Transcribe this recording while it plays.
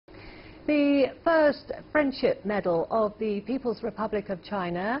The first Friendship Medal of the People's Republic of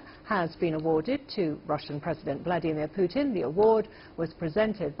China has been awarded to Russian President Vladimir Putin. The award was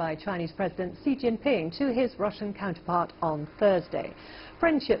presented by Chinese President Xi Jinping to his Russian counterpart on Thursday.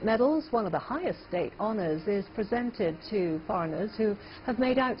 Friendship Medals, one of the highest state honors, is presented to foreigners who have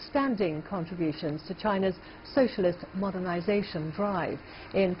made outstanding contributions to China's socialist modernization drive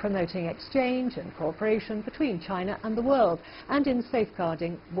in promoting exchange and cooperation between China and the world and in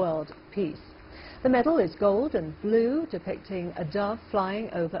safeguarding world peace. The medal is gold and blue, depicting a dove flying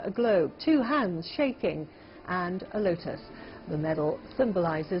over a globe, two hands shaking, and a lotus. The medal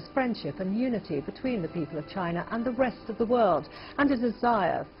symbolizes friendship and unity between the people of China and the rest of the world, and a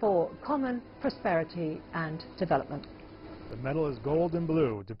desire for common prosperity and development. The medal is gold and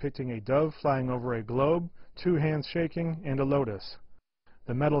blue, depicting a dove flying over a globe, two hands shaking, and a lotus.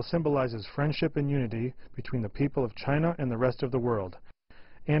 The medal symbolizes friendship and unity between the people of China and the rest of the world,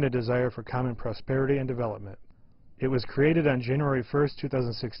 and a desire for common prosperity and development. It was created on January 1st,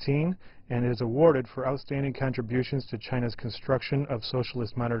 2016, and is awarded for outstanding contributions to China's construction of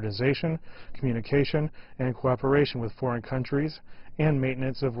socialist modernization, communication, and cooperation with foreign countries, and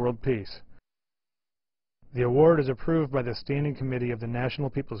maintenance of world peace. The award is approved by the Standing Committee of the National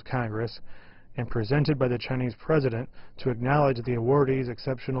People's Congress and presented by the Chinese President to acknowledge the awardee's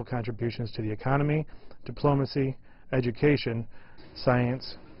exceptional contributions to the economy, diplomacy, education,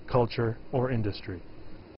 science, culture, or industry.